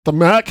The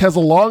Mac has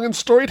a long and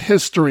storied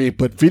history,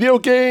 but video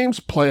games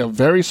play a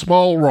very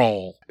small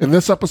role. In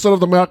this episode of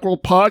the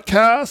Macworld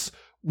Podcast,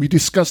 we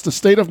discuss the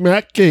state of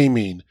Mac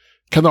gaming.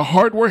 Can the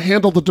hardware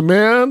handle the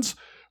demands?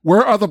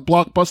 Where are the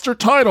blockbuster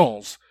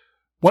titles?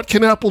 What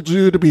can Apple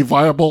do to be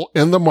viable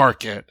in the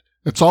market?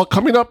 It's all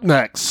coming up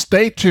next.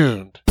 Stay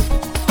tuned.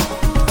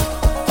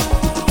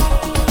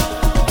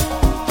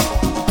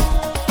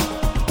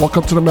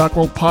 Welcome to the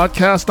Macworld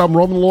Podcast. I'm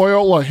Roman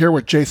Loyola here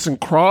with Jason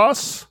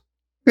Cross.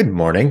 Good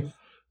morning.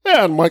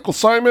 And Michael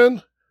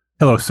Simon.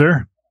 Hello,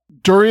 sir.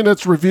 During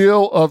its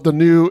reveal of the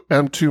new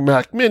M2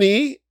 Mac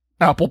Mini,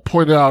 Apple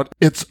pointed out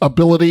its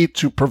ability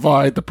to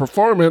provide the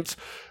performance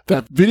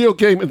that video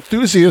game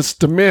enthusiasts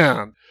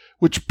demand,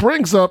 which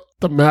brings up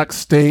the Mac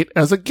state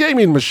as a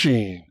gaming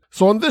machine.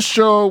 So on this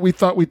show, we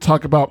thought we'd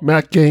talk about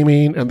Mac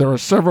gaming, and there are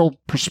several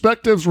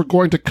perspectives we're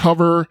going to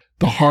cover: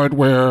 the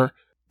hardware,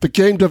 the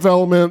game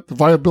development, the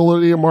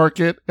viability of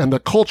market, and the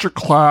culture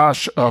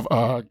clash of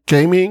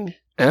gaming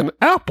and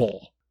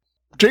Apple.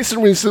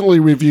 Jason recently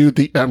reviewed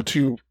the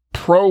M2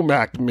 Pro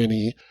Mac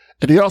Mini,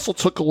 and he also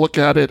took a look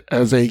at it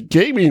as a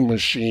gaming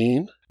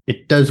machine.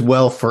 It does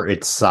well for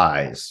its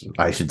size,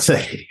 I should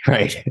say,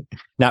 right?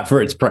 Not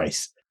for its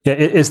price. Yeah,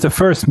 it's the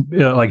first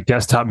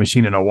desktop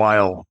machine in a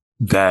while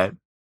that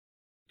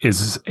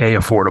is A,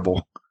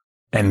 affordable,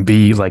 and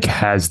B,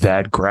 has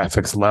that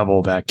graphics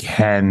level that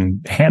can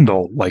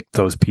handle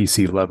those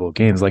PC level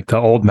games. Like the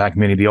old Mac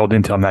Mini, the old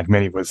Intel Mac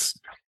Mini was,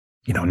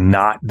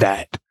 not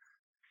that.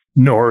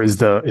 Nor is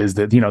the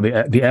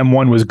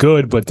M1 was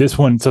good, but this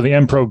one, so the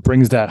M Pro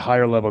brings that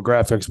higher level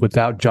graphics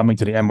without jumping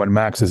to the M1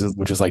 Max,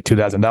 which is like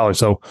 $2,000.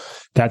 So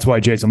that's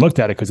why Jason looked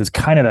at it, because it's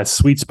kind of that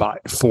sweet spot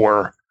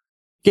for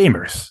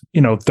gamers.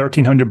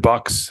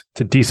 $1,300,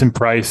 it's a decent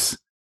price,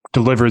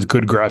 delivers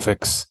good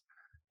graphics,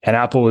 and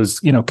Apple is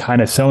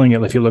kind of selling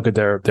it. If you look at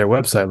their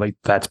website,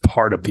 that's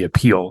part of the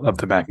appeal of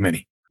the Mac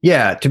Mini.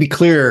 Yeah, to be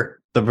clear,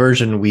 the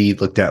version we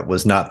looked at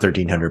was not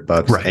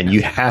 $1,300, right? And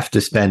you have to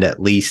spend at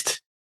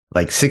least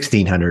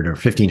 $1,600 or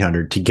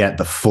 $1,500 to get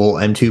the full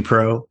M2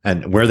 Pro,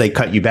 and where they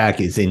cut you back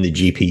is in the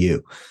GPU.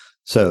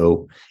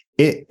 So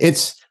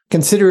it's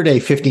considered a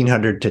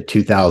 $1,500 to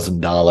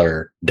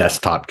 $2,000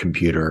 desktop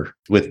computer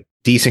with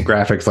decent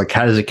graphics.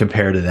 How does it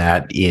compare to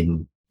that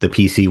in the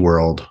PC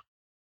world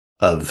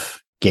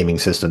of gaming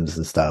systems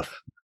and stuff?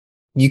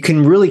 You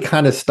can really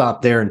kind of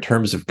stop there in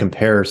terms of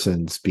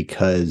comparisons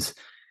because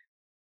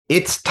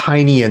it's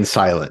tiny and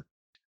silent.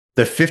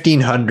 The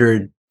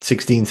 $1,500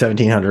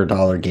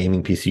 $1,700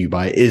 gaming PC you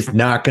buy is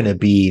not going to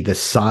be the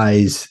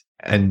size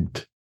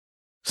and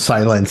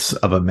silence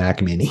of a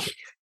Mac Mini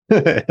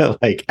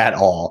at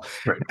all.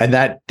 Right. And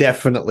that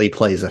definitely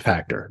plays a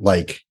factor.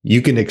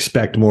 You can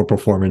expect more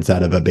performance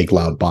out of a big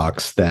loud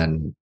box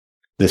than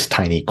this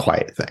tiny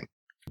quiet thing.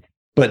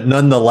 But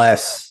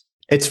nonetheless,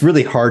 it's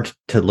really hard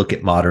to look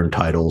at modern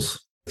titles.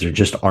 There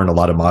just aren't a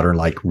lot of modern,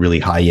 really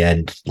high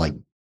end,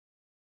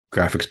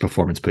 graphics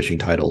performance pushing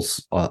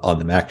titles on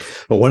the Mac.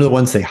 But one of the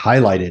ones they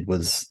highlighted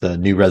was the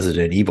new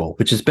Resident Evil,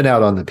 which has been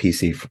out on the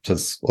PC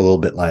since a little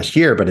bit last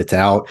year, but it's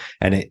out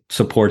and it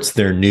supports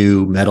their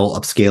new metal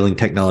upscaling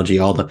technology.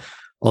 All the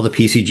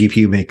PC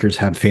GPU makers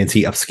have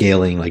fancy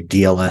upscaling like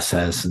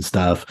DLSS and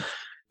stuff.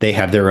 They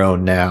have their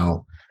own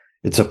now.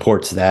 It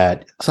supports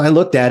that. So I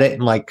looked at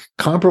it and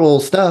comparable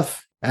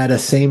stuff at a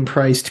same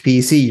priced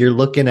PC, you're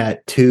looking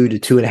at 2 to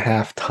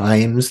 2.5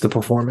 times the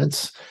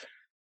performance.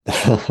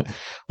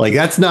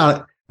 That's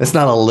not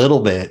a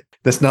little bit.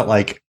 That's not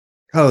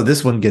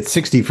this one gets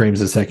 60 frames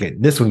a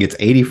second, this one gets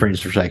 80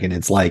 frames per second.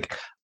 It's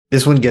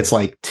this one gets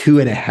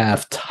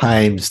 2.5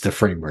 times the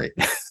frame rate.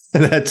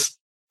 That's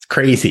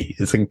crazy.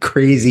 It's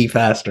crazy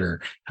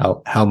faster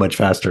how much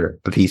faster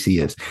a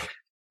PC is.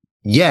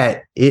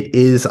 Yet it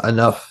is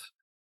enough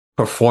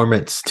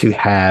performance to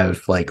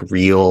have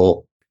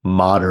real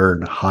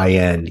modern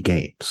high-end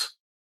games.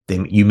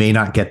 You may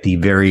not get the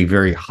very,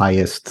 very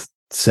highest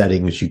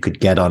settings you could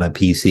get on a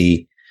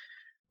PC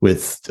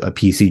with a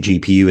PC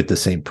GPU at the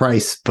same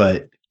price,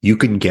 but you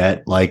can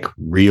get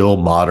real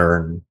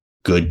modern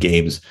good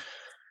games.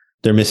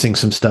 They're missing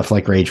some stuff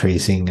like ray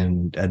tracing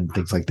and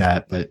things like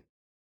that, but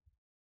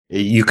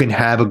you can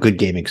have a good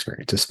game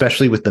experience,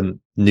 especially with the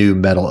new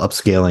metal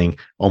upscaling.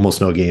 Almost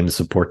no games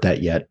support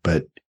that yet,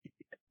 but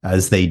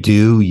as they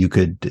do,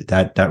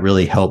 that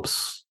really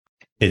helps.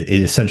 It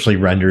essentially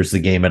renders the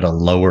game at a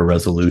lower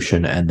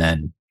resolution and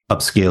then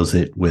upscales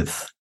it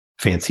with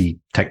fancy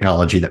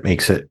technology that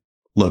makes it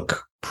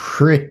look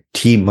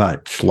pretty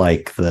much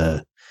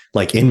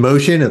in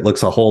motion. It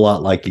looks a whole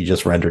lot like you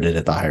just rendered it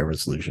at the higher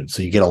resolution.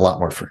 So you get a lot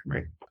more frame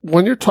rate.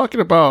 When you're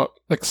talking about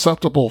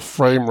acceptable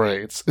frame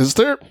rates,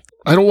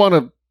 I don't want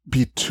to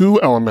be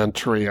too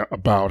elementary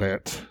about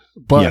it,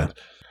 but yeah.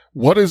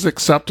 What is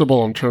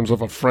acceptable in terms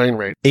of a frame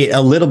rate? It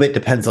a little bit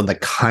depends on the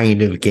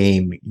kind of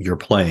game you're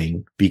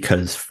playing,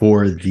 because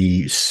for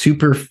the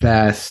super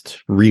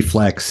fast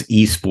reflex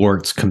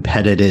esports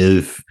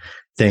competitive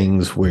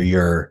things where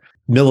your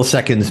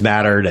milliseconds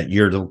matter, that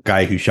you're the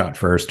guy who shot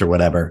first or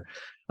whatever,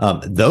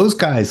 those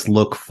guys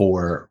look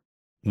for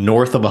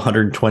north of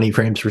 120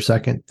 frames per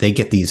second. They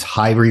get these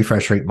high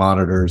refresh rate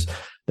monitors.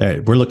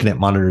 We're looking at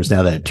monitors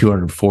now that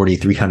 240,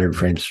 300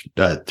 frames,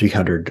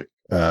 300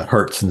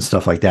 hertz and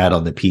stuff like that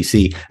on the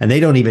PC. And they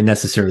don't even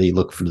necessarily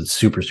look for the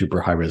super,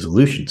 super high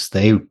resolutions.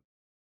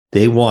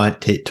 They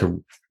want it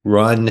to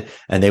run,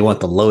 and they want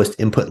the lowest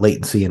input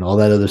latency and all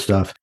that other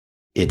stuff.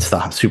 It's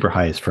the super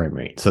highest frame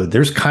rate. So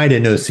there's kind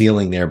of no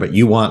ceiling there, but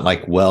you want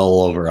like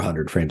well over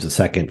 100 frames a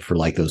second for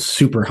like those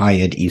super high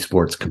end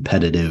esports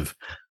competitive,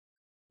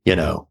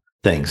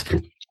 things.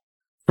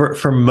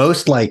 For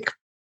most like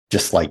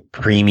just like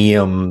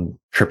premium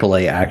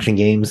AAA action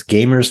games,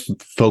 gamers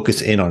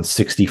focus in on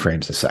 60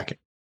 frames a second.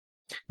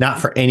 Not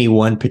for any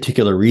one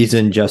particular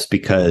reason, just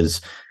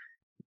because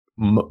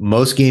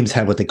most games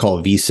have what they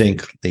call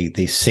VSync.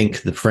 They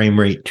sync the frame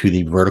rate to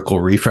the vertical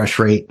refresh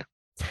rate.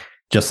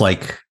 Just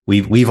like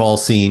we've all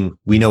seen,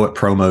 we know what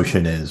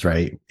ProMotion is,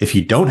 right? If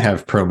you don't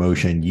have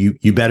ProMotion,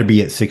 you better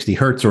be at 60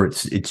 hertz or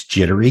it's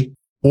jittery.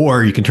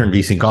 Or you can turn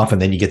VSync off,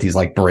 and then you get these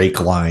like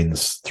break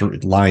lines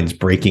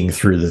breaking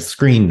through the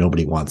screen.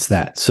 Nobody wants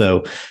that.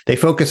 So they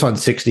focus on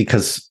 60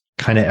 because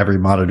kind of every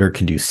monitor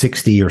can do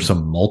 60 or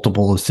some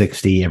multiple of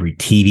 60. Every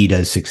TV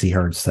does 60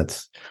 hertz.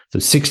 So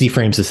 60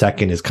 frames a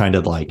second is kind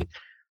of like,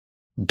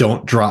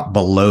 don't drop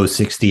below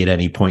 60 at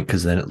any point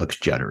because then it looks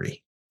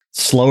jittery.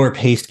 Slower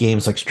paced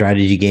games like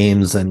strategy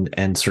games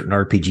and certain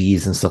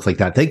RPGs and stuff like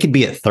that, they could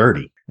be at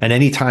 30. And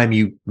anytime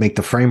you make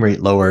the frame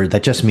rate lower,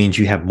 that just means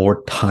you have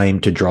more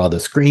time to draw the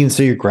screen,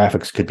 so your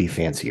graphics could be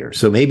fancier.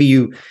 So maybe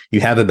you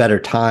have a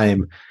better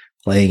time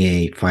playing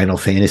a Final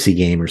Fantasy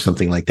game or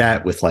something like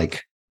that with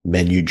like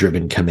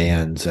menu-driven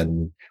commands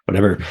and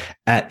whatever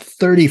at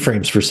 30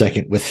 frames per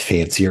second with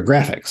fancier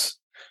graphics.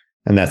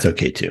 And that's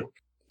okay too.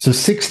 So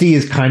 60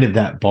 is kind of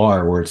that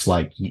bar where it's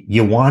like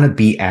you want to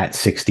be at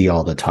 60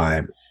 all the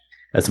time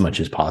as much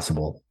as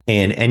possible.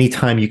 And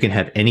anytime you can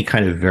have any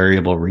kind of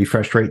variable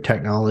refresh rate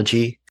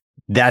technology,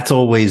 that's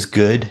always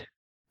good,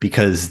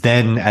 because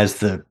then as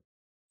the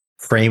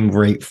frame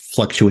rate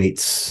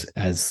fluctuates,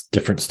 as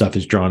different stuff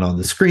is drawn on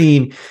the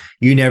screen,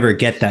 you never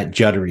get that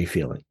juddery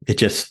feeling. It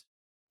just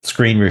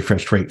screen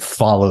refresh rate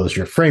follows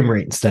your frame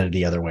rate instead of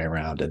the other way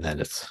around. And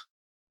then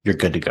you're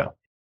good to go.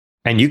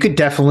 And you could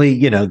definitely,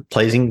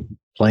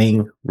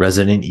 playing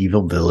Resident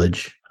Evil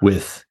Village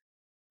with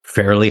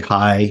fairly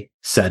high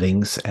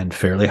settings and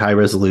fairly high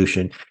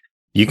resolution,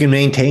 you can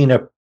maintain a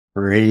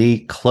pretty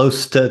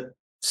close to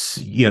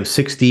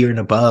 60 or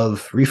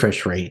above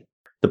refresh rate.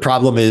 The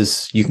problem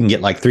is you can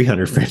get like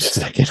 300 frames a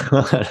second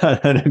on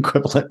an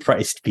equivalent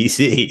priced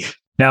PC.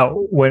 Now,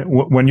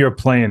 when you're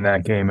playing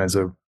that game as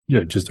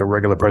just a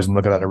regular person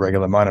looking at a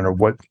regular monitor,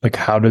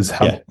 how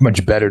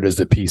much better does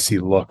the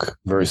PC look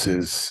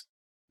versus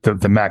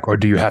the Mac, or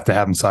do you have to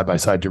have them side by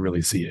side to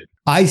really see it?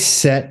 I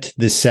set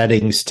the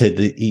settings to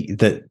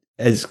the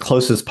as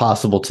close as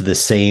possible to the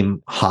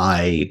same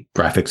high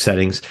graphics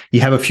settings.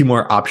 You have a few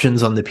more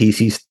options on the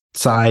PC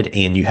side,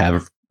 and you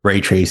have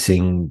ray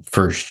tracing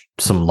for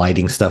some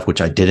lighting stuff,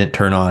 which I didn't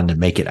turn on to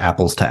make it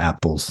apples to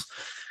apples.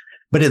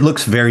 But it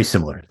looks very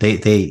similar. They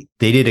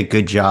did a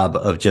good job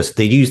of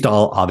they used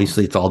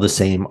obviously it's all the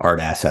same art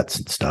assets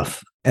and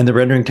stuff. And the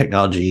rendering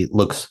technology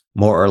looks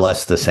more or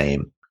less the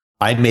same.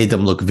 I made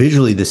them look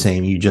visually the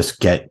same.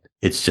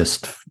 It's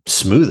just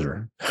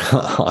smoother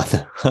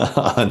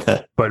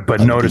but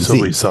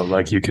noticeably so.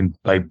 Like you can,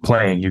 like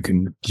playing, you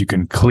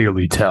can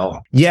clearly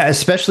tell. Yeah,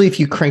 especially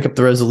if you crank up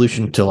the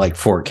resolution to like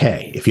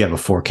 4K. If you have a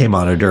 4K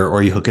monitor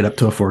or you hook it up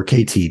to a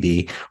 4K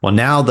TV, well,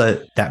 now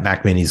that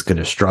Mac Mini is going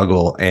to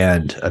struggle,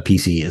 and a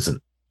PC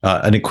isn't.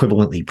 An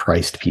equivalently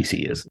priced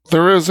PC is.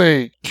 There is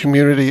a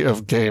community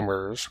of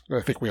gamers.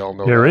 I think we all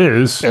know there that.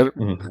 Is. And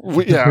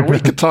we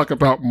could talk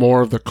about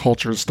more of the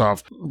culture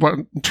stuff. But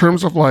in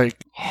terms of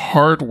like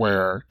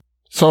hardware,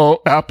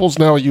 so Apple's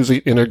now using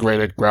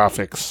integrated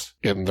graphics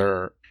in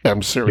their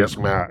M series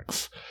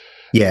Macs.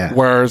 Yeah.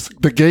 Whereas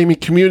the gaming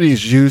community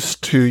is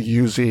used to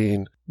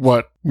using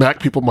what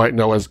Mac people might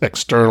know as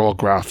external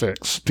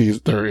graphics.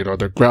 They're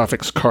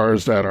graphics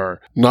cards that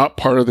are not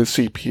part of the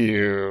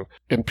CPU.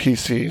 In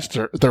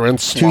PCs, they're in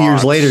slots. 2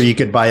 years later, you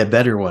could buy a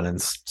better one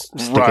and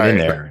stick it in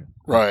there.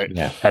 Right.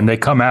 Yeah. And they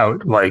come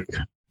out like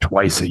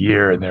twice a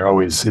year, and they're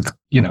always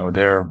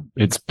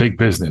it's big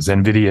business.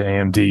 NVIDIA,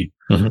 AMD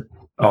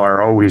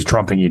are always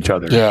trumping each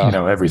other. Yeah.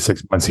 Every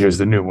 6 months, here's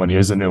the new one,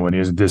 here's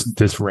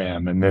this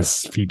RAM and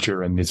this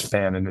feature and this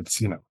fan, and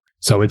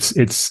so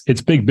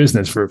it's big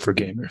business for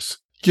gamers.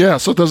 Yeah,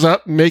 so does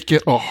that make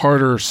it a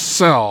harder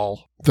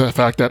sell, the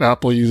fact that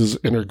Apple uses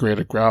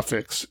integrated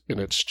graphics in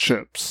its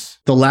chips?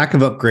 The lack of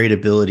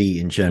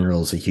upgradability in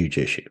general is a huge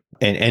issue.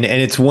 And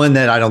it's one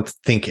that I don't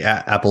think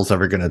Apple's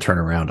ever going to turn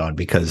around on,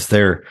 because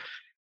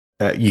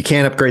you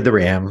can't upgrade the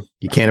RAM,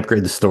 you can't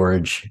upgrade the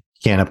storage, you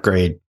can't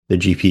upgrade the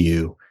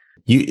GPU.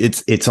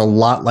 It's a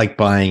lot like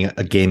buying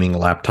a gaming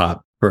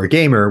laptop for a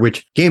gamer,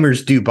 which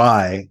gamers do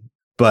buy,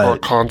 but or a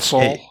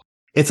console.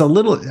 It's a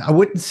little, I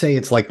wouldn't say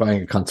it's like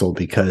buying a console,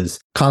 because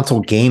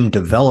console game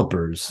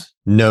developers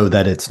know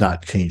that it's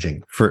not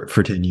changing for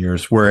 10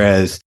 years.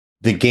 Whereas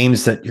the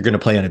games that you're going to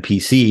play on a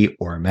PC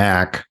or a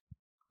Mac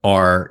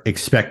are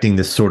expecting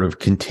this sort of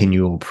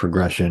continual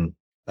progression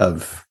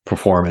of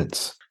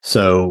performance.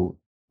 So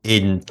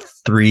in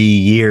 3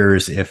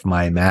 years, if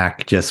my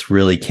Mac just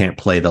really can't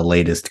play the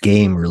latest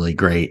game really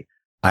great,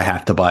 I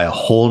have to buy a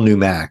whole new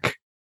Mac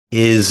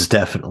is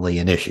definitely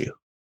an issue,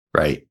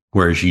 right?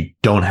 Whereas you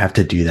don't have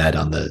to do that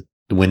on the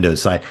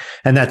Windows side.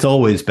 And that's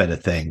always been a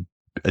thing.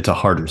 It's a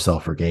harder sell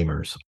for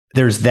gamers.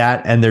 There's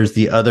that. And there's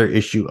the other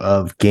issue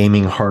of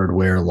gaming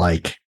hardware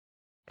like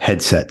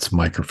headsets,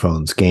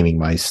 microphones, gaming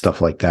mice,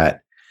 stuff like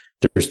that.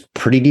 There's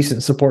pretty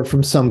decent support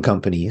from some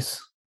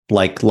companies,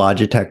 like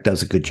Logitech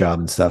does a good job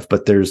and stuff,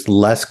 but there's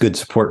less good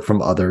support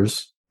from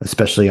others,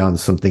 especially on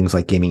some things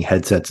like gaming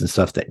headsets and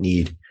stuff that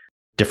need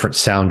different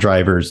sound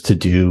drivers to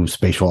do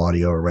spatial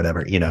audio or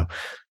whatever.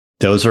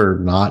 Those are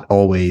not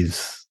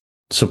always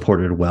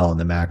supported well in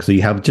the Mac. So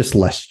you have just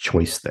less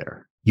choice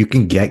there. You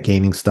can get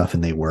gaming stuff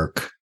and they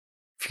work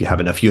if you have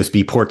enough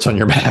USB ports on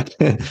your Mac.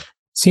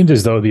 Seems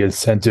as though the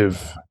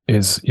incentive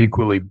is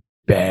equally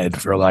bad,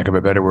 for lack of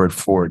a better word,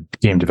 for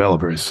game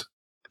developers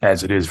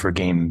as it is for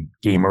gamers.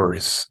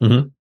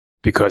 Mm-hmm.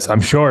 Because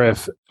I'm sure,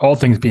 if all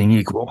things being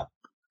equal,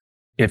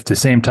 if the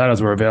same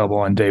titles were available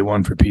on day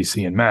one for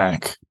PC and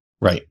Mac,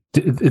 right,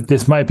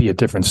 this might be a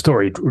different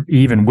story,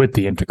 even with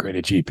the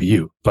integrated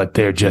GPU, but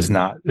they're just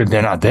not,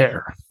 they're not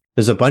there.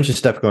 There's a bunch of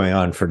stuff going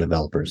on for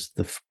developers.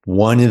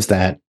 One is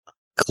that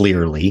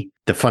clearly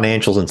the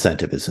financial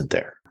incentive isn't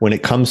there. When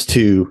it comes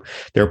to,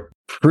 there are a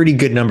pretty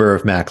good number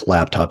of Mac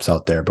laptops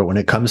out there, but when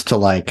it comes to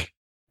like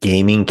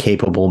gaming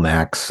capable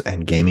Macs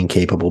and gaming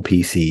capable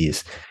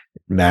PCs,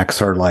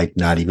 Macs are like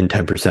not even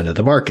 10% of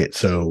the market.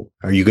 So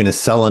are you going to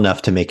sell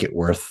enough to make it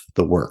worth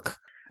the work?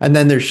 And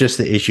then there's just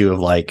the issue of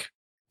like,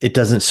 it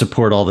doesn't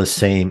support all the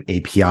same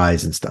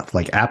APIs and stuff.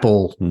 Like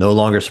Apple no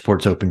longer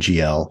supports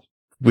OpenGL,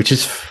 which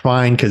is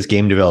fine because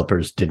game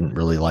developers didn't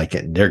really like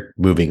it and they're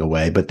moving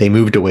away, but they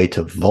moved away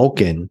to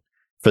Vulkan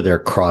for their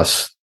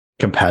cross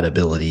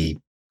compatibility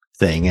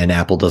thing. And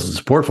Apple doesn't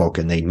support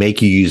Vulkan. They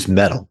make you use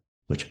Metal,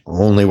 which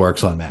only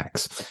works on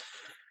Macs.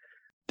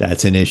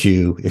 That's an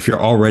issue. If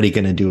you're already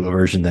going to do a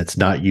version that's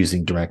not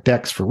using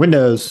DirectX for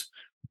Windows,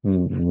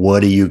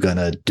 what are you going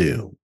to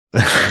do?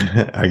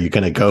 Are you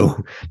going to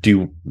go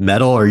do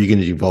Metal, or are you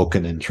going to do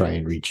Vulkan and try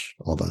and reach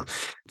all the...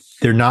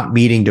 They're not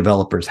meeting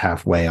developers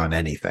halfway on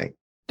anything.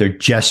 They're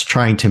just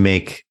trying to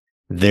make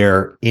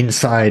their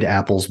inside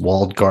Apple's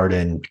walled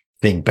garden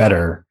thing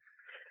better.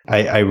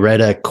 I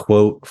read a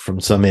quote from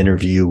some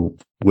interview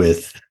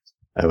with,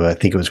 I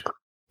think it was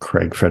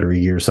Craig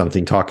Federighi or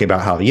something, talking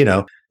about how,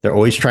 they're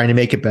always trying to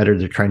make it better.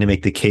 They're trying to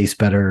make the case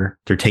better.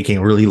 They're taking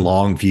a really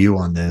long view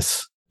on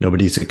this.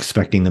 Nobody's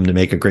expecting them to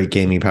make a great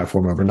gaming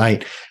platform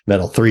overnight.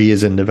 Metal 3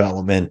 is in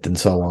development and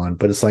so on.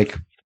 But it's like,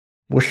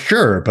 well,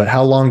 sure, but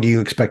how long do you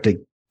expect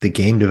the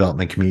game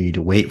development community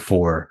to wait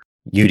for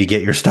you to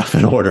get your stuff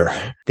in order?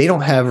 They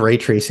don't have ray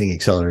tracing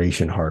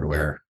acceleration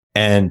hardware,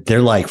 and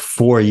they're like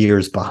 4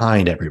 years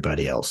behind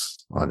everybody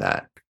else on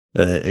that.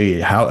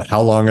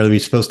 How long are we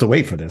supposed to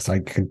wait for this?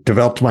 I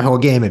developed my whole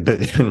game and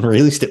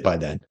released it by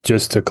then.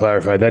 Just to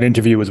clarify, that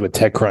interview was with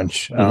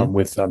TechCrunch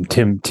with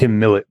Tim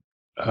Millett.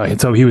 And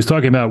so he was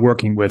talking about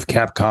working with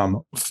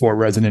Capcom for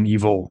Resident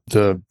Evil,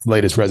 the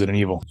latest Resident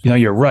Evil.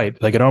 You're right.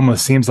 Like, it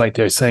almost seems like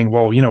they're saying,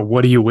 well,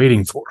 what are you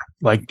waiting for?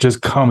 Like,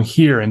 just come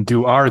here and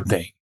do our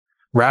thing,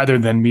 rather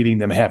than meeting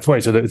them halfway.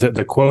 So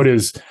the quote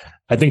is,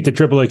 I think the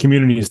AAA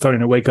community is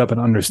starting to wake up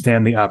and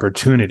understand the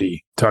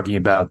opportunity, talking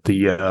about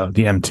the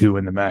M2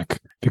 and the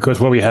Mac. Because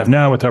what we have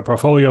now with our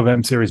portfolio of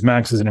M series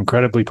Macs is an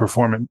incredibly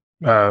performant,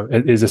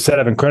 is a set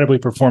of incredibly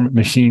performant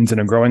machines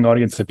and a growing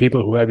audience of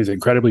people who have these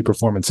incredibly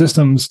performant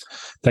systems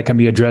that can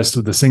be addressed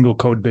with a single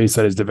code base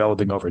that is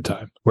developing over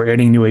time. We're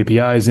adding new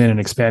APIs in and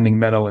expanding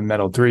Metal and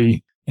Metal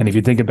 3. And if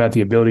you think about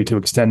the ability to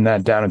extend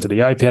that down into the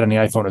iPad and the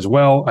iPhone as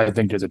well, I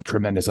think there's a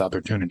tremendous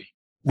opportunity,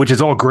 which is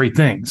all great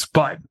things.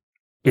 But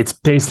it's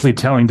basically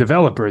telling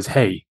developers,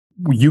 hey,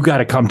 you got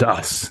to come to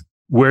us.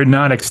 We're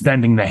not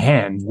extending the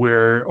hand.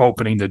 We're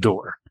opening the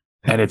door.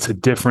 And it's a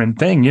different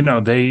thing.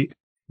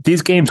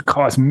 These games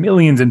cost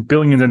millions and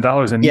billions of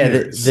dollars in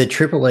years. The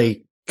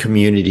AAA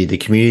community, the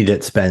community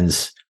that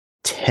spends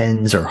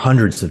tens or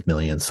hundreds of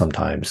millions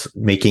sometimes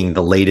making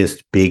the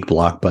latest big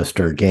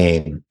blockbuster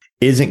game,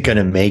 isn't going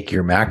to make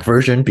your Mac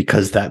version,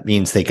 because that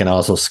means they can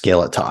also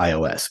scale it to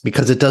iOS,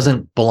 because it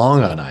doesn't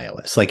belong on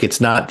iOS. Like, it's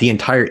not the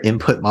entire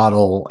input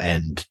model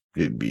and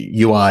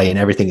UI and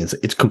everything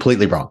it's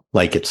completely wrong.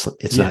 Like, it's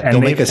not. They'll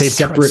make a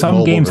separate.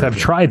 Some games version.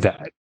 have tried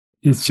that.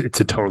 It's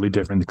a totally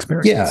different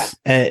experience. Yeah,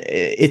 and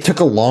it took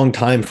a long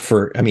time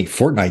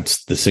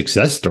Fortnite's the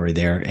success story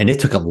there, and it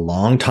took a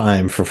long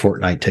time for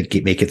Fortnite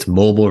to make its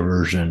mobile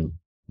version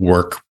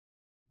work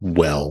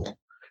well,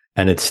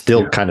 and it's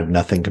still kind of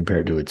nothing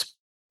compared to its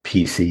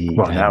PC.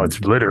 Well, now it's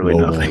literally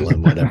nothing.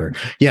 And whatever.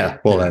 Yeah.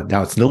 Well,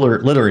 now it's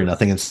literally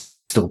nothing, and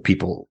still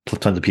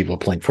tons of people are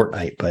playing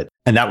Fortnite.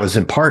 And that was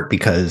in part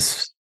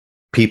because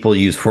people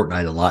use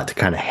Fortnite a lot to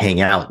kind of hang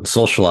out and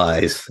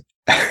socialize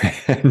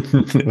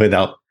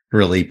without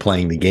really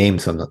playing the game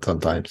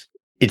sometimes.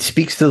 It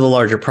speaks to the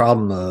larger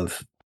problem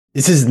of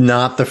this is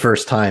not the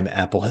first time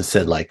Apple has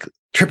said like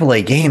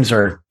AAA games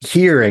are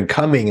here and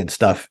coming and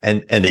stuff,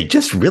 and they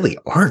just really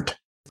aren't.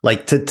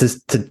 Like to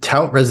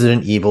tout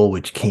Resident Evil,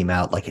 which came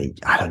out like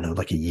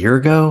a year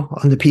ago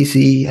on the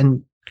PC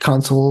and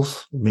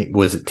consoles.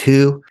 Was it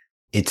 2?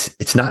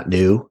 It's not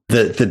new.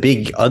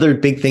 The other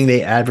big thing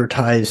they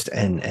advertised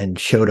and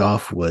showed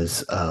off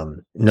was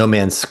No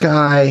Man's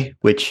Sky,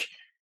 which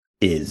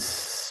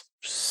is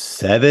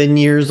 7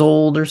 years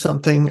old or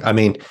something. I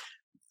mean,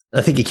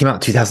 I think it came out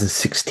in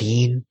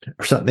 2016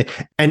 or something,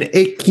 and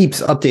it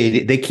keeps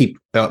updating. They keep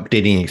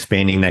updating and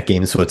expanding that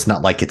game, so it's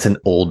not like it's an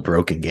old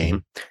broken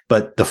game.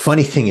 But the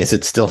funny thing is,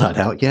 it's still not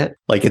out yet.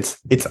 Like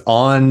it's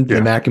on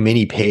the Mac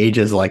Mini page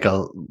as like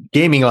a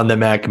gaming on the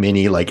Mac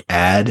Mini like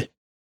ad,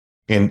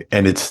 and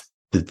it's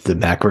the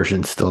Mac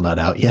version's still not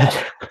out yet.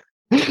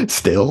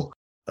 Still,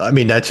 I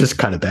mean, that's just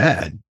kind of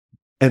bad.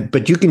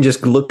 But you can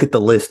just look at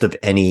the list of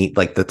any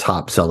like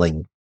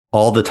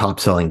all the top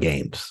selling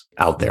games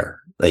out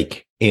there,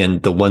 like.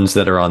 And the ones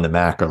that are on the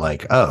Mac are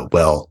like, oh,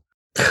 well,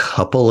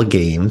 couple of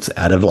games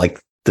out of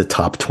like the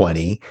top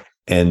 20.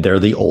 And they're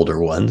the older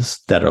ones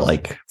that are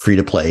like free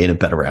to play and have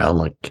been around,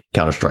 like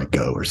Counter-Strike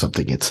Go or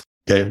something.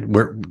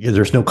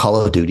 There's no Call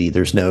of Duty.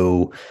 There's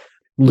no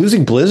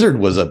Losing Blizzard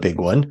was a big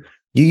one.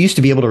 You used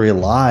to be able to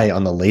rely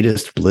on the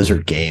latest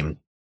Blizzard game,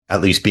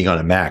 at least being on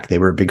a Mac. They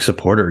were a big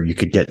supporter. You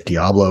could get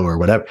Diablo or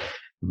whatever,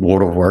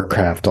 World of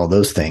Warcraft, all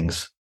those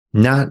things.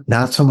 Not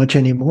so much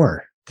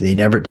anymore. They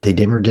never did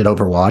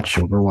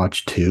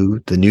Overwatch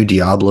 2. The new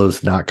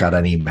Diablo's not got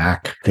any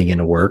Mac thing in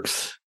the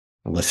works,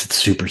 unless it's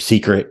super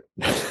secret.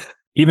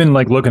 Even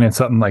like looking at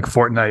something like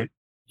Fortnite,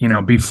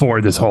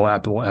 before this whole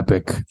Apple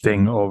Epic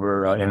thing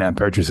over in-app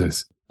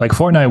purchases, like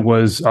Fortnite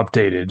was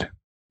updated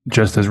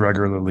just as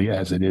regularly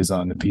as it is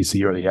on the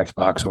PC or the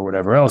Xbox or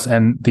whatever else.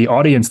 And the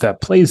audience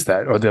that plays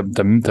that, or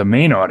the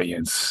main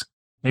audience,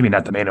 maybe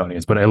not the main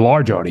audience, but a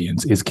large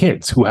audience, is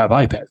kids who have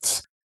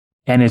iPads.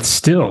 And it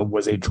still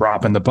was a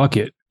drop in the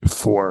bucket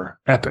for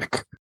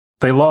Epic.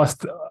 They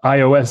lost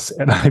iOS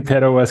and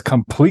iPadOS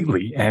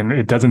completely, and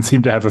it doesn't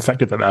seem to have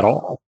affected them at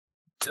all.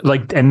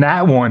 Like, and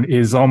that one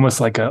is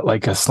almost like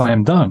a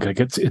slam dunk. Like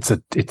it's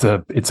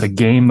a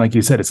game, like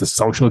you said, it's a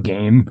social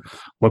game.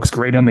 Looks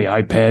great on the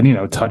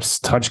iPad,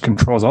 touch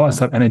controls, all that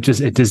stuff, and it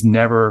just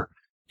never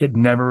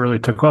really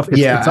took off.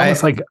 It's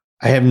almost like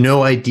I have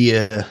no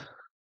idea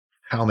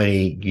how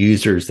many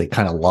users they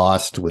kind of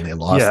lost when they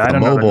lost the I don't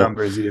mobile know the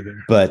numbers either.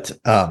 But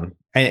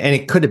and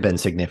it could have been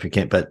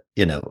significant, but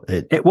they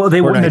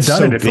wouldn't have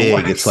done it if it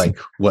was. It's like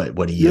what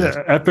do you?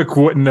 Yeah, Epic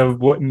wouldn't have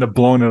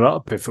blown it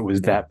up if it was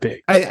that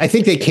big. I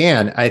think they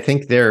can. I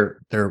think they're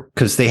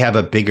because they have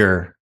a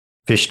bigger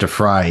fish to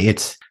fry.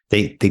 It's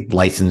they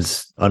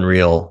license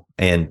Unreal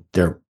and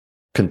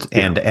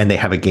and they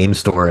have a game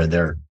store,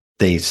 and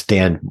they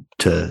stand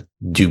to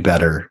do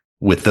better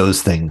with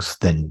those things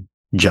than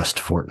just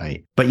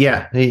Fortnite. But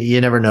yeah,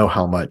 you never know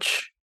how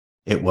much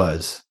it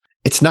was.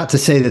 It's not to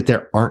say that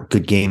there aren't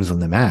good games on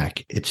the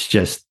Mac. It's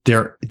just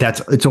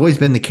it's always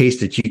been the case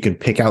that you can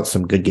pick out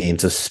some good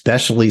games,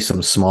 especially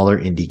some smaller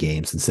indie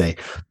games, and say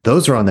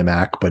those are on the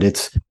Mac, but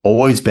it's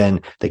always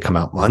been they come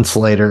out months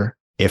later,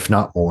 if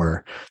not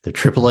more. The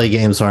AAA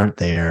games aren't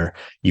there.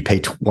 You pay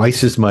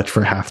twice as much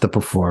for half the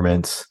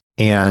performance,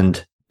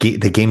 and the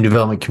game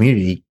development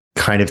community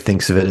kind of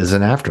thinks of it as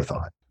an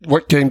afterthought.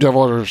 What game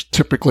developers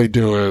typically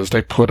do is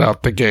they put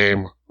out the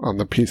game on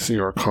the PC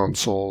or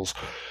consoles,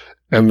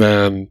 and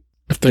then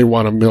if they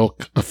want to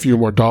milk a few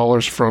more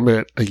dollars from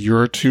it a year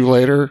or two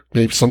later,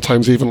 maybe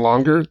sometimes even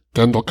longer,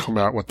 then they'll come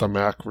out with the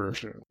Mac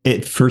version.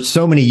 For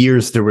so many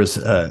years, there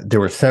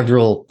were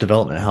several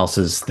development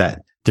houses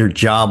that their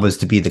job was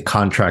to be the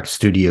contract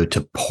studio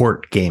to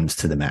port games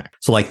to the Mac.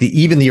 So like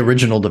even the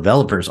original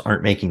developers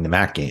aren't making the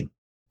Mac game.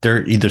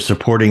 They're either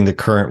supporting the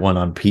current one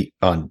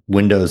on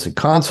Windows and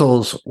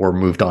consoles or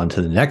moved on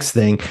to the next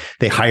thing.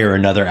 They hire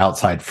another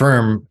outside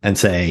firm and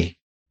say,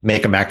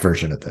 make a Mac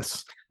version of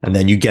this. And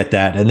then you get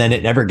that. And then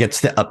it never gets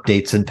the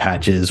updates and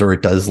patches, or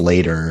it does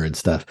later and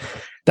stuff.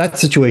 That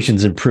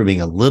situation's improving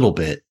a little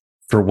bit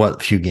for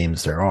what few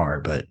games there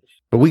are. But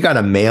we got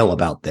a mail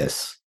about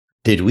this.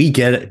 Did we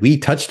get it? We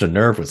touched a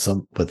nerve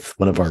with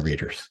one of our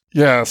readers.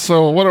 Yeah.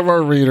 So one of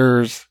our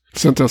readers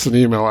sent us an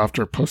email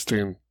after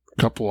posting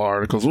couple of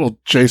articles. Well,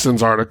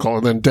 Jason's article,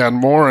 and then Dan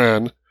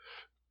Morin.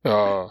 We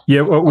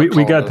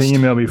got the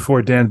email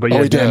before Dan, but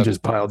Dan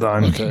just piled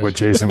on what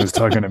Jason was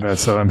talking about,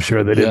 so I'm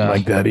sure they didn't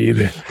like that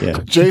either. Yeah.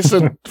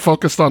 Jason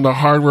focused on the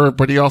hardware,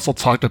 but he also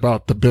talked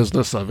about the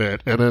business of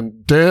it. And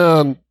then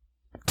Dan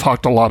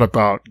talked a lot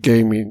about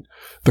gaming,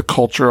 the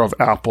culture of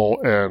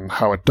Apple, and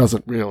how it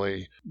doesn't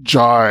really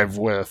jive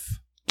with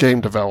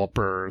game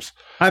developers.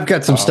 I've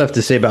got some stuff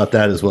to say about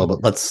that as well,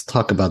 but let's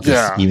talk about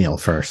this email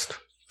first.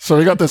 So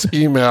we got this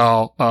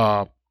email,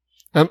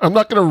 and I'm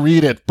not going to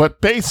read it, but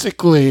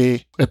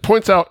basically it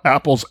points out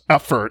Apple's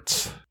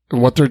efforts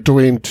and what they're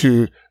doing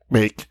to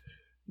make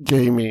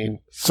gaming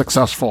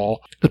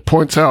successful. It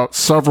points out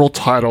several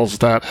titles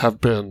that have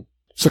been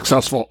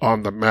successful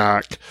on the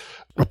Mac.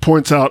 It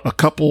points out a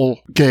couple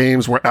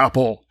games where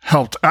Apple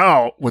helped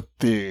out with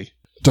the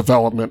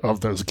development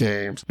of those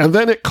games. And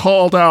then it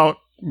called out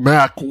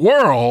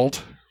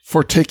Macworld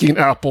for taking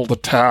Apple to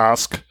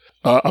task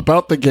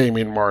about the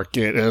gaming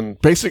market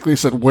and basically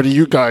said, what are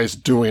you guys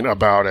doing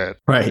about it?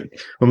 Right.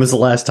 When was the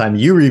last time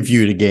you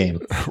reviewed a game?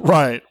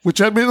 Right.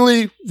 Which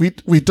admittedly,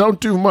 we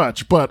don't do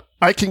much, but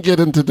I can get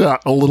into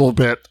that a little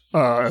bit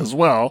as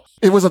well.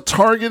 It was a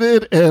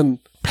targeted and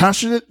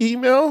passionate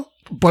email,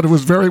 but it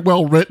was very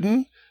well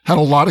written, had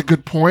a lot of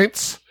good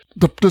points.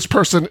 This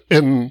person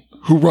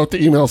who wrote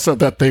the email said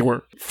that they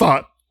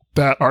thought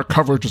that our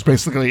coverage was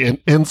basically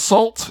an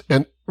insult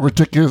and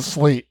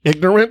ridiculously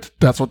ignorant.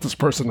 That's what this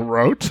person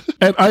wrote.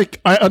 And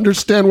I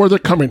understand where they're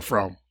coming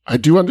from. I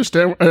do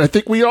understand, and I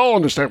think we all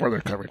understand where they're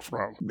coming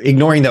from.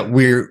 Ignoring that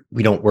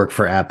we don't work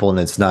for Apple and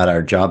it's not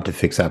our job to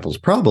fix Apple's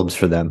problems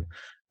for them.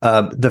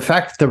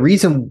 The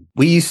reason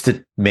we used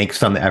to make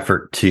some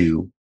effort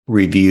to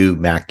review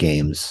Mac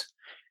games,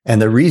 and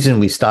the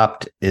reason we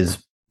stopped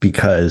is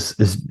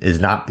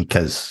not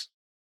because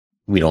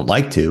we don't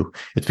like to.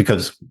 It's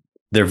because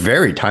they're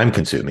very time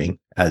consuming,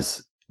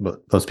 as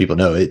most people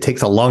know. It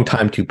takes a long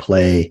time to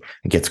play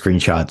and get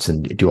screenshots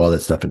and do all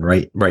that stuff and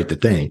write the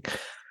thing.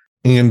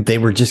 And they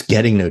were just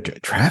getting no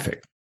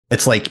traffic.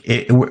 It's like,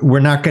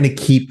 we're not going to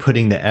keep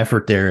putting the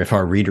effort there if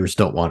our readers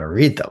don't want to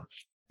read them.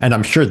 And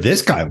I'm sure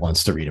this guy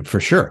wants to read them for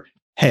sure.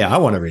 Hey, I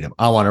want to read them.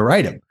 I want to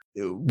write them.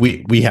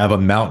 We have a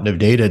mountain of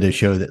data to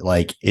show that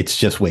like it's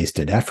just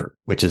wasted effort,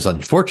 which is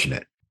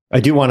unfortunate. I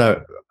do want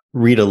to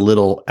read a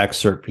little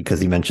excerpt because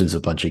he mentions a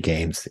bunch of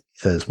games. He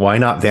says, why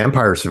not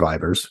Vampire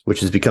Survivors,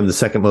 which has become the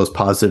second most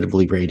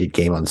positively rated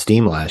game on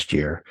Steam last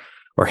year,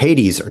 or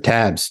Hades, or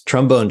Tabs,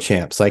 Trombone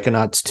Champ,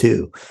 Psychonauts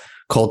 2,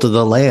 Cult of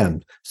the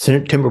Lamb,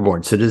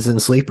 Timberborn, Citizen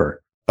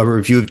Sleeper, a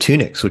review of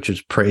Tunics, which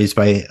was praised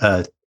by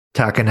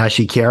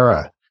Takahashi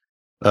Kiara.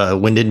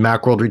 When did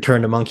Macworld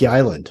return to Monkey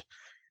Island?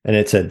 And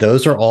it said,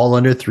 those are all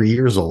under 3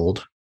 years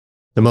old.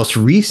 The most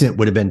recent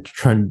would have been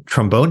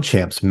Trombone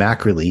Champ's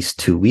Mac release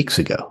 2 weeks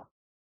ago.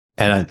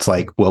 And it's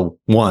like, well,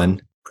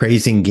 one,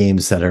 praising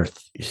games that are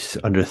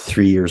under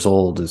 3 years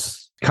old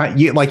is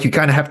you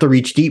kind of have to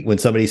reach deep when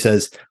somebody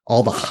says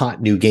all the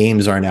hot new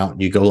games aren't out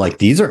and you go like,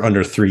 these are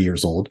under 3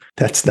 years old.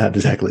 That's not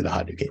exactly the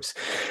hot new games.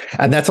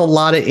 And that's a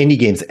lot of indie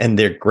games and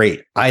they're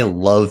great. I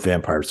love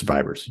Vampire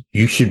Survivors.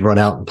 You should run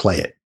out and play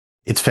it.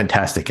 It's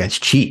fantastic. It's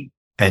cheap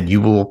and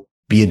you will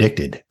be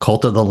addicted.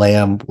 Cult of the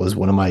Lamb was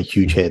one of my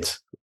huge hits.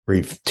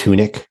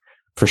 Tunic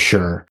for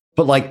sure.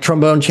 But like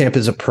Trombone Champ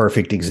is a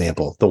perfect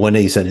example. The one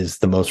that he said is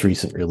the most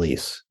recent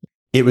release.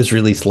 It was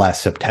released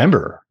last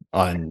September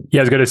on.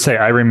 Yeah, I was going to say,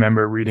 I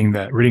remember reading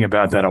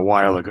about that a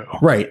while ago.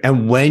 Right.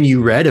 And when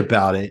you read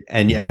about it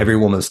and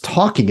everyone was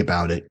talking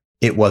about it,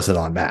 it wasn't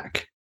on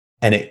Mac.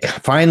 And it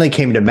finally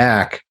came to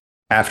Mac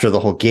after the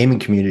whole gaming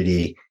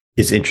community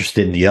is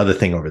interested in the other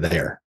thing over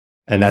there.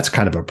 And that's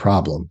kind of a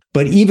problem.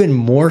 But even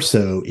more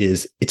so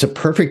is it's a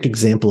perfect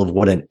example of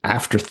what an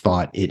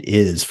afterthought it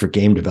is for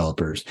game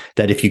developers.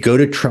 That if you go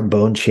to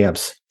Trombone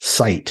Champ's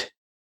site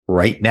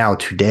right now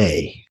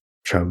today,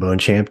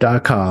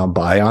 trombonechamp.com,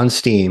 buy on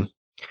Steam.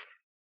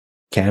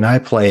 Can I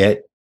play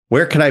it?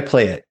 Where can I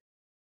play it?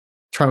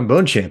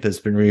 Trombone Champ has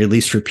been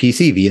released for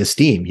PC via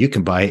Steam. You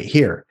can buy it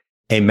here.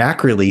 A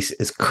Mac release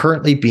is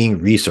currently being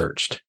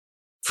researched.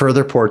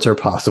 Further ports are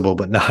possible,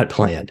 but not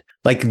planned.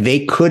 Like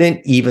they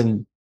couldn't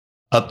even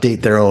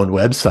update their own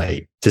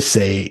website to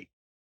say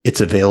it's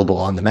available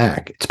on the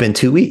Mac. It's been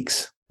 2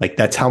 weeks. Like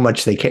that's how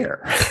much they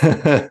care.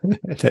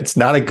 That's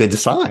not a good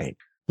sign.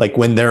 Like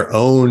when their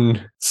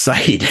own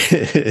site,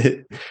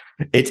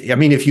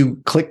 if you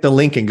click the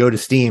link and go to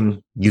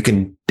Steam, you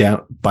can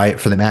buy it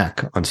for the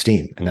Mac on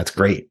Steam, and that's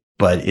great.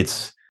 But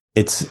it's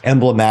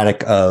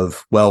emblematic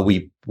of, well,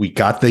 we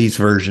got these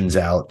versions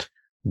out.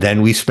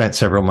 Then we spent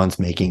several months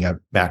making a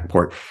Mac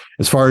port.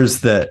 As far as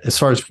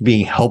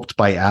being helped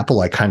by Apple,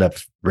 I kind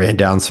of ran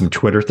down some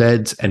Twitter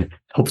threads, and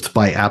helped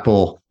by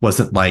Apple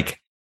wasn't like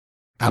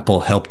Apple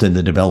helped in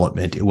the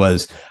development. It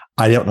was,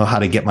 I don't know how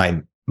to get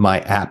my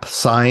app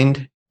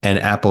signed, and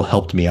Apple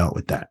helped me out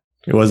with that.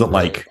 It wasn't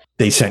like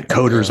they sent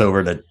coders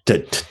over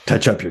to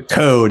touch up your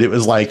code. It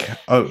was like,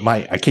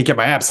 I can't get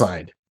my app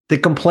signed. The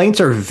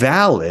complaints are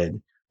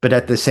valid, but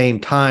at the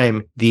same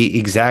time, the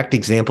exact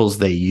examples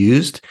they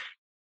used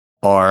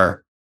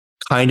are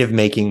kind of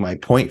making my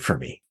point for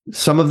me.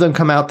 Some of them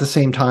come out at the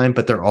same time,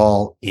 but they're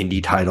all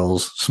indie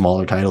titles,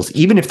 smaller titles,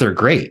 even if they're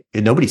great.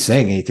 And nobody's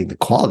saying anything. The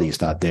quality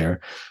is not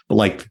there. But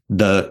like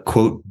the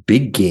quote,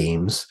 big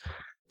games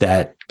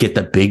that get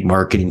the big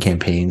marketing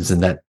campaigns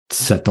and that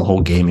set the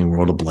whole gaming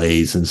world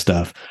ablaze and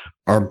stuff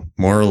are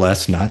more or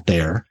less not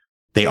there.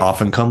 They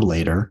often come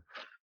later.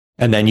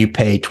 And then you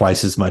pay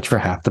twice as much for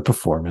half the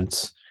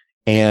performance.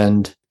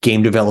 And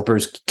game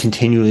developers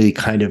continually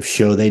kind of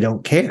show they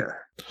don't care.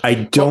 I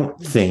don't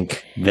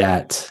think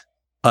that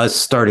us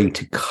starting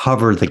to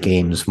cover the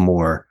games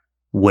more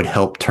would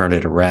help turn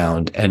it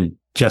around. And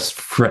just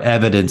for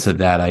evidence of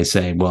that, I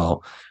say,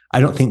 well,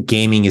 I don't think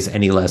gaming is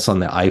any less on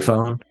the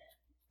iPhone.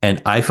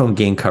 And iPhone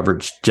game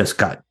coverage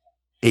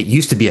it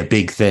used to be a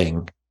big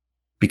thing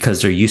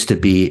because there used to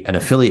be an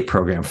affiliate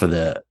program for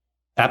the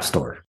App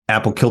Store.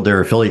 Apple killed their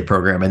affiliate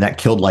program, and that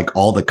killed like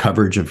all the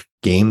coverage of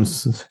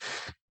games.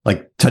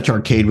 Like Touch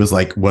Arcade was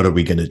like, what are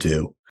we going to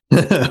do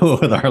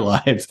with our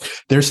lives?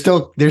 They're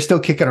still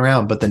kicking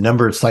around, but the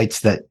number of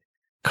sites that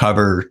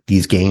cover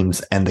these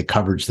games and the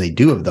coverage they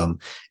do of them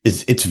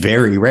it's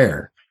very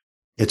rare.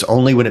 It's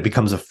only when it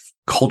becomes a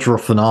cultural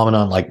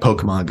phenomenon like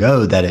Pokemon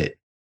Go that it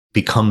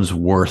becomes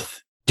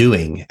worth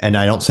doing. And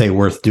I don't say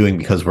worth doing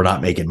because we're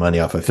not making money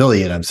off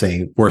affiliate. I'm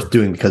saying worth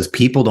doing because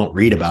people don't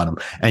read about them.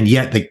 And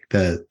yet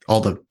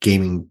all the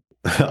gaming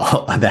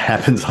that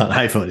happens on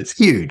iPhone is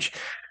huge.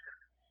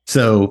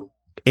 So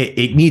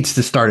it needs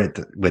to start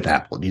with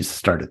Apple. It needs to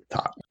start at the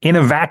top. In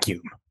a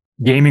vacuum,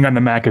 gaming on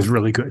the Mac is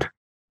really good.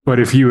 But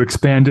if you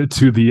expand it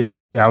to the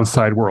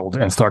outside world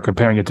and start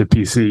comparing it to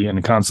PC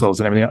and consoles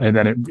and everything, and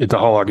then the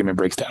whole argument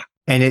breaks down.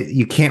 And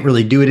you can't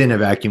really do it in a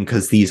vacuum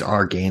because these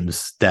are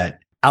games that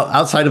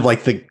outside of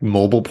like the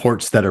mobile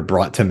ports that are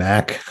brought to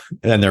Mac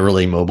and they're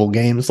really mobile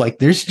games, like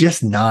there's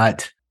just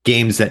not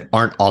games that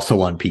aren't also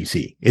on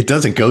PC. It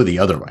doesn't go the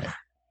other way.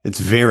 It's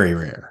very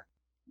rare.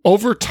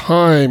 Over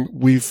time,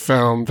 we've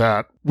found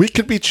that we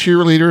could be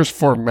cheerleaders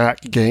for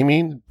Mac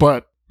gaming,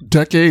 but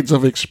decades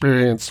of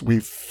experience,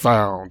 we've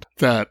found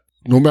that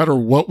no matter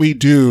what we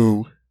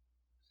do,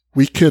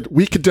 we could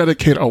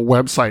dedicate a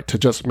website to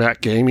just Mac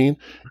gaming.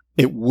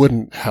 It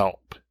wouldn't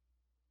help.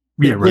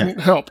 It wouldn't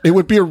help. It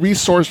would be a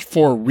resource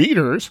for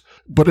readers,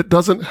 but it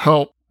doesn't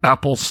help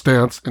Apple's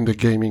stance in the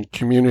gaming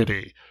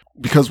community.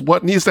 Because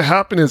what needs to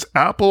happen is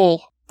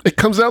it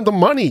comes down to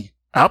money.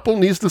 Apple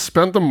needs to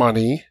spend the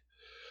money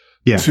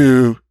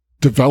to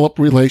develop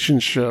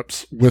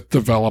relationships with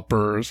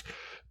developers,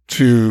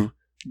 to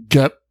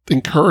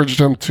encourage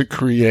them to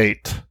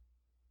create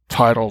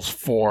titles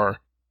for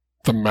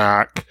the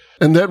Mac.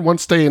 And then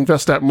once they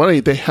invest that money,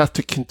 they have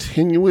to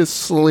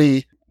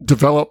continuously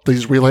develop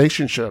these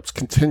relationships.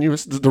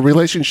 The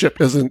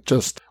relationship isn't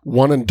just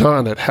one and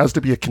done. It has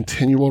to be a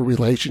continual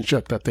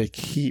relationship that they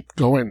keep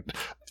going.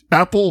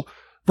 Apple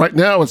right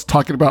now is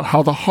talking about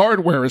how the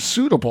hardware is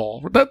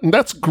suitable.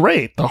 That's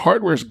great. The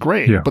hardware is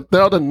great. Yeah. But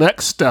now the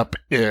next step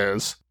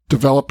is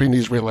developing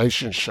these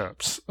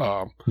relationships.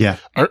 I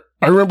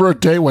remember a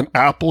day when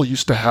Apple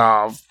used to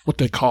have what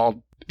they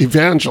called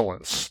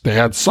evangelists. They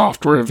had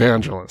software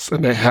evangelists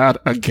and they had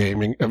a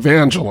gaming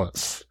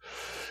evangelist.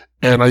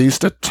 And I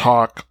used to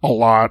talk a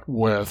lot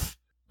with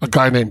a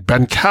guy named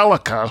Ben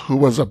Calica, who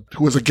was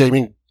a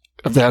gaming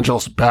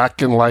evangelist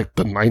back in like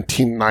the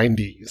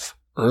 1990s,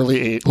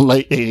 late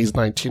 80s,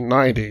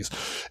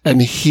 1990s.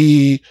 And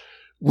he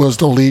was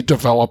the lead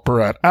developer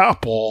at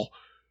Apple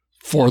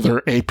for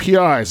their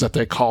APIs that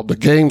they called the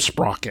game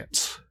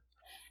sprockets.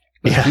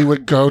 And he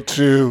would go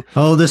to...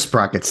 Oh, the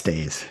sprocket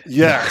stays.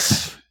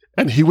 Yes.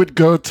 And he would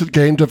go to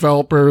game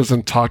developers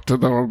and talk to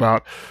them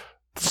about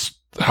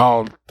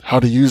how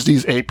to use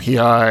these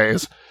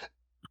APIs.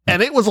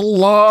 And it was a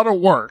lot of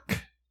work.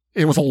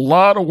 And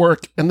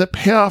the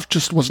payoff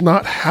just was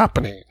not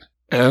happening.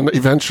 And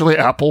eventually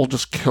Apple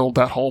just killed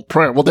that whole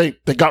program. Well,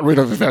 they got rid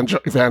of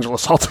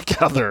evangelists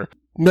altogether.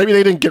 Maybe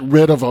they didn't get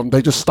rid of them.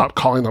 They just stopped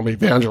calling them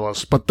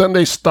evangelists. But then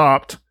they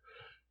stopped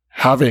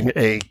having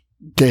a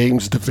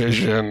games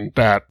division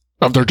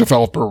of their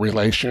developer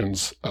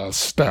relations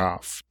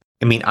staff.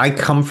 I mean, I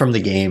come from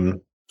the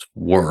game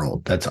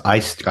world.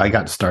 I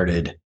got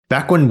started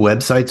back when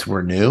websites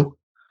were new.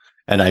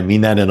 And I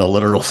mean that in a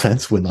literal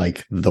sense, when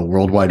like the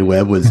World Wide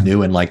Web was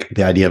new and like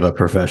the idea of a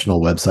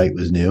professional website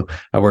was new.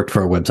 I worked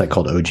for a website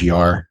called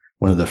OGR,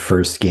 one of the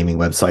first gaming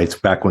websites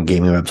back when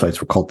gaming websites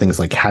were called things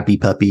like Happy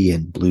Puppy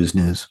and Blues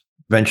News.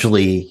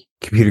 Eventually,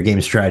 Computer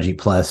Game Strategy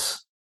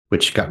Plus,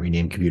 which got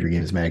renamed Computer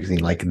Games Magazine.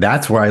 Like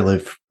that's where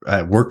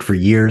I worked for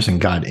years and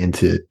got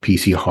into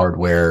PC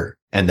hardware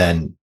and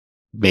then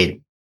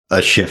made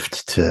a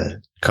shift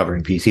to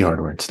covering PC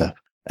hardware and stuff.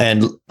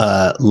 And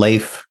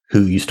Leif,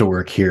 who used to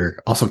work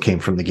here, also came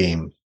from the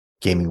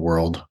gaming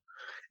world.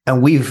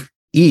 And we've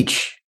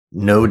each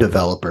know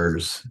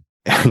developers.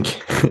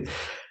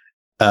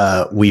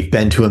 We've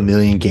been to 1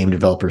 million game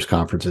developers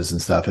conferences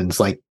and stuff. And it's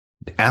like,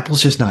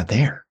 Apple's just not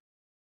there.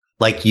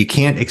 Like you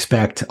can't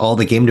expect all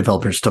the game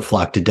developers to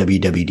flock to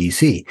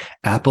WWDC.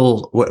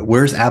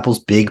 Where's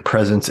Apple's big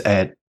presence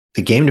at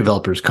the game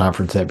developers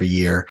conference every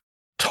year?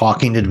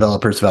 Talking to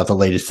developers about the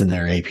latest in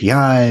their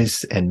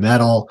APIs and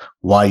Metal,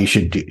 why you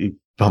should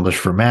publish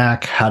for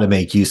Mac, how to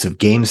make use of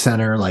Game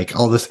Center, like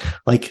all this.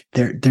 Like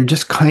they're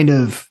just kind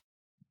of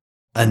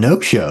a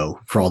no-show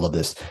for all of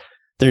this.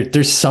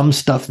 There's some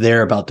stuff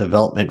there about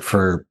development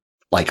for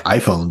like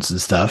iPhones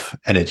and stuff,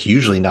 and it's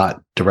usually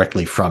not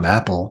directly from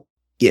Apple.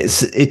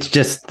 It's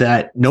just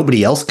that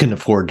nobody else can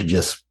afford to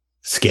just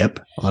skip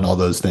on all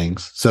those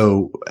things.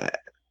 So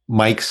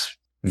Mike's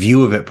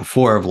view of it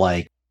before of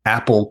like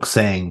Apple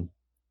saying,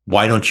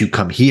 why don't you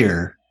come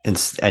here and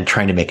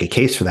trying to make a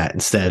case for that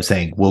instead of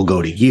saying, we'll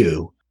go to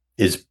you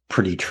is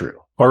pretty true.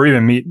 Or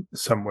even meet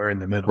somewhere in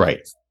the middle.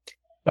 Right.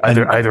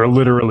 Either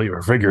literally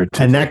or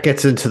figuratively. And that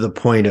gets into the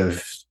point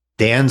of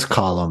Dan's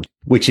column,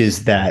 which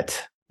is that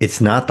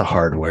it's not the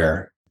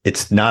hardware.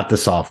 It's not the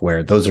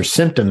software. Those are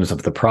symptoms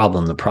of the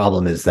problem. The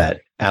problem is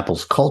that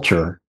Apple's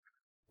culture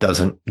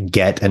doesn't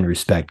get and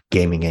respect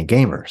gaming and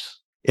gamers.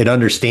 It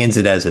understands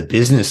it as a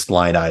business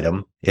line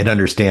item. It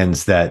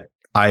understands that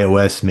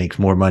iOS makes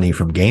more money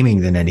from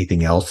gaming than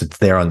anything else. It's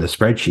there on the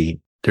spreadsheet.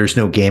 There's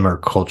no gamer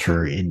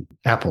culture in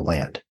Apple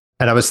land.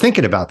 And I was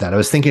thinking about that. I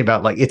was thinking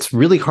about like, it's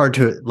really hard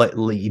to, like,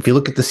 if you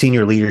look at the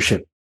senior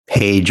leadership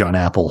page on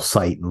Apple's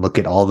site and look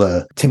at all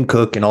the Tim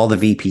Cook and all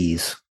the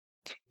VPs,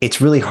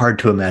 it's really hard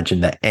to imagine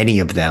that any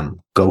of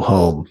them go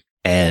home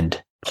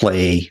and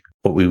play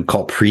what we would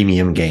call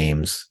premium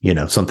games, you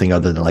know, something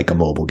other than like a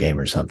mobile game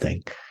or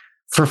something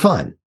for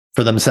fun,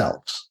 for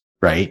themselves,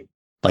 right?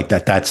 Like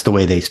that's the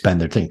way they spend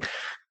their thing.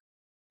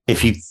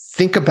 If you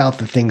think about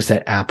the things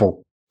that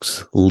Apple's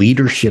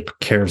leadership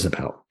cares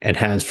about and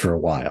has for a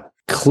while,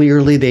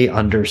 clearly they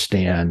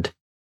understand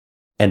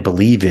and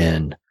believe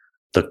in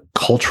the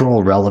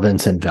cultural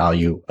relevance and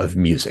value of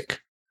music.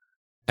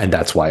 And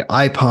that's why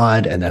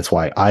iPod, and that's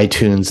why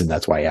iTunes, and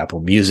that's why Apple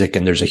Music.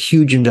 And there's a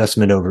huge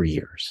investment over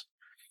years.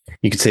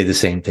 You could say the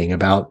same thing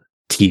about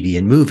TV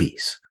and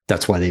movies.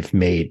 That's why they've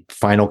made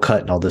Final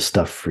Cut and all this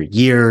stuff for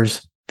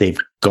years. They've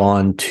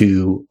gone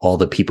to all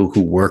the people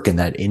who work in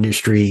that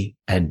industry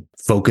and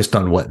focused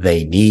on what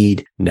they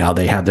need. Now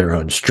they have their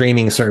own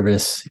streaming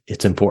service.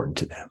 It's important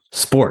to them.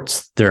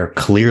 Sports. There are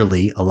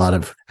clearly a lot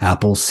of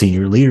Apple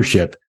senior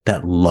leadership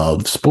that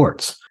love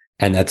sports.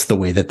 And that's the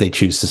way that they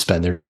choose to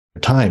spend their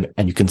time.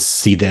 And you can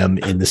see them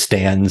in the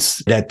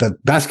stands at the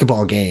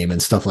basketball game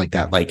and stuff like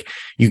that. Like,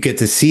 you get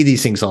to see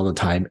these things all the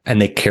time,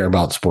 and they care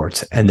about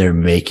sports, and they're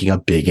making a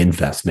big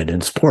investment in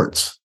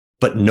sports.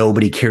 But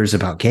nobody cares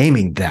about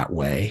gaming that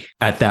way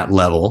at that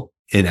level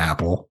in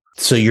Apple.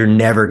 So you're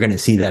never going to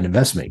see that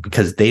investment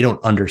because they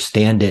don't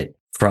understand it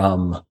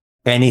from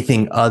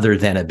anything other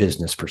than a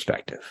business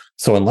perspective.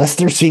 So unless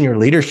there's senior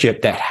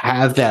leadership that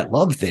have that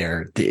love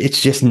there,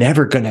 it's just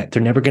never going to,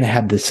 they're never going to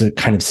have this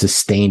kind of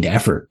sustained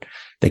effort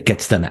that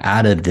gets them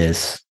out of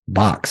this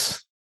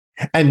box.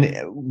 And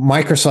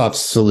Microsoft's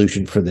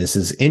solution for this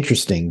is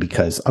interesting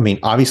because, I mean,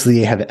 obviously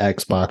they have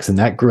Xbox, and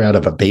that grew out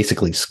of a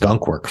basically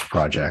skunkworks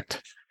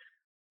project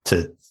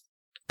to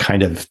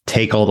kind of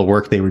take all the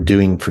work they were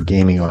doing for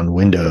gaming on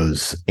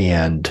Windows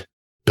and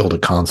build a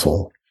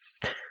console.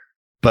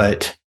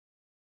 But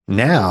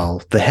now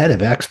the head of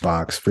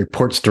Xbox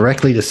reports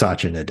directly to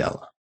Satya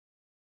Nadella.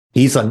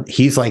 He's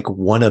like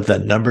one of the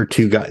number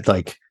two guys.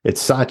 Like,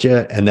 it's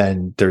Satya, and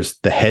then there's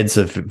the heads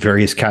of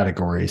various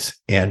categories,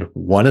 and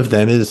one of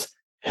them is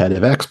head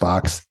of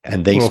Xbox,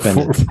 and they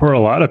for a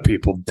lot of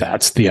people,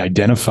 that's the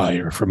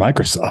identifier for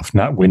Microsoft,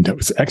 not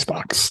Windows,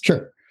 Xbox.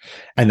 Sure.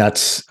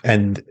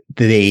 And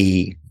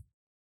they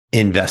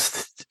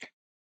invest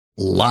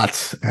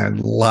lots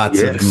and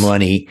lots of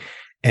money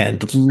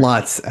and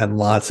lots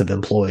of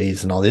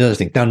employees and all the other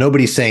things. Now,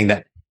 nobody's saying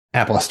that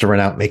Apple has to run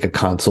out, make a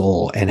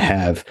console, and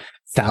have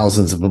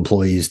thousands of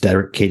employees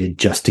dedicated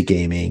just to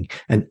gaming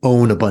and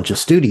own a bunch of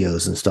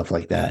studios and stuff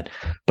like that.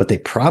 But they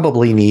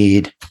probably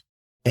need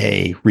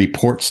a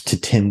reports to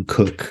Tim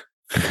Cook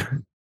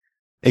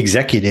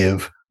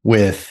executive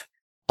with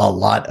a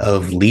lot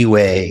of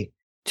leeway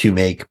to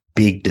make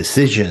big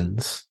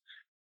decisions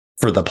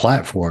for the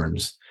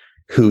platforms,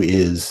 who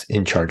is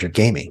in charge of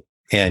gaming.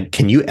 And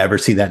can you ever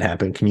see that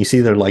happen? Can you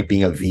see there like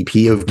being a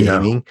VP of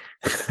gaming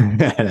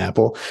at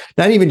Apple?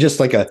 Not even just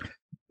like a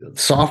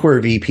software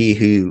VP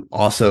who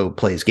also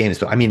plays games,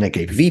 but I mean like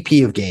a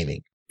VP of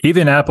gaming.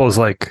 Even Apple's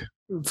like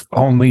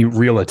only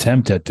real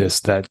attempt at this,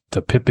 that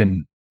the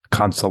Pippin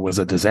console was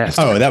a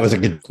disaster. Oh, that was a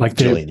good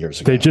billion years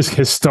ago. They just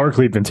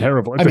historically been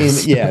terrible at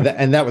this. Mean, yeah,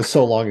 and that was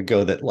so long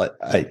ago that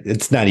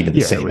it's not even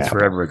the same. It was Apple.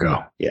 Forever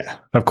ago. Yeah,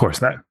 of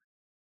course not.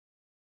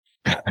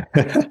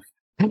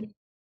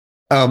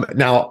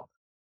 Now,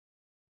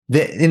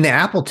 in the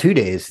Apple II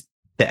days,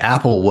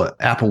 Apple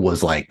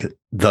was like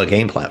the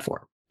game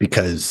platform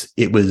because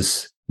it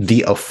was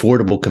the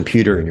affordable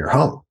computer in your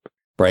home,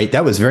 right?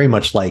 That was very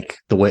much like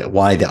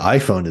why the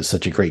iPhone is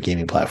such a great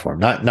gaming platform.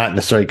 Not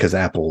necessarily because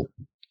Apple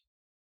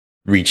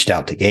reached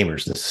out to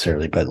gamers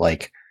necessarily, but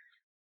like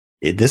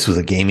this was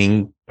a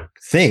gaming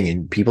thing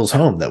in people's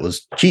home that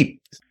was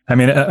cheap. I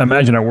mean,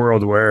 imagine a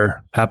world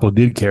where Apple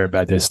did care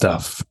about this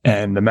stuff,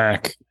 and the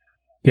Mac,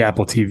 the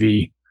Apple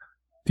TV,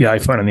 the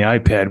iPhone, and the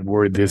iPad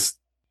were this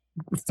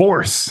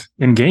force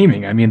in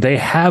gaming. I mean, they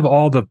have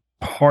all the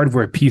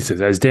hardware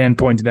pieces, as Dan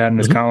pointed out in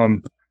his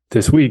column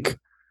this week.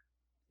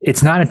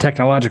 It's not a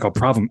technological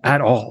problem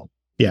at all.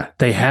 Yeah,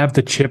 they have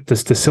the chip, the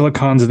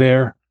silicon's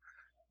there,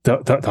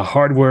 the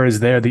hardware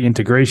is there, the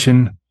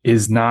integration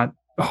is not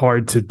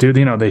hard to do.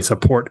 You know, they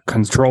support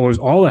controllers,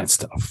 all that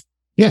stuff.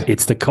 Yeah,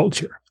 it's the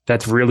culture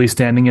that's really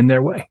standing in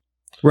their way.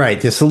 Right.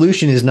 The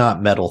solution is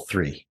not Metal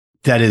 3.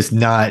 That is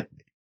not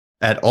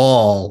at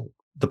all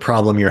the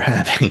problem you're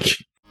having.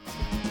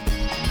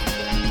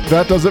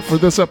 That does it for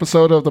this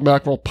episode of the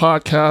Macworld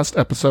Podcast,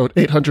 episode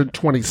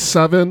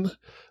 827.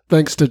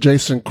 Thanks to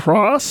Jason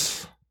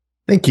Cross.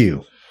 Thank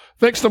you.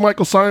 Thanks to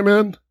Michael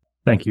Simon.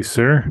 Thank you,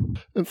 sir.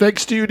 And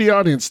thanks to you, the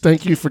audience.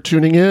 Thank you for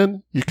tuning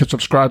in. You can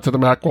subscribe to the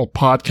Macworld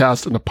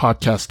Podcast in the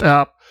podcast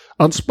app,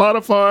 on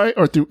Spotify,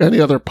 or through any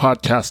other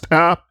podcast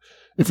app.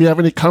 If you have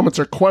any comments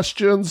or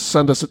questions,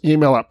 send us an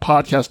email at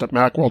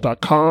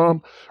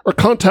podcast@macworld.com or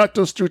contact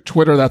us through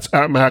Twitter, that's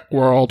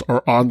 @Macworld,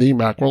 or on the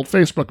Macworld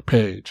Facebook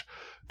page.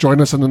 Join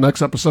us in the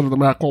next episode of the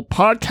Macworld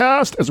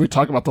Podcast as we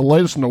talk about the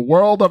latest in the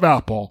world of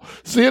Apple.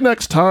 See you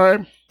next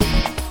time.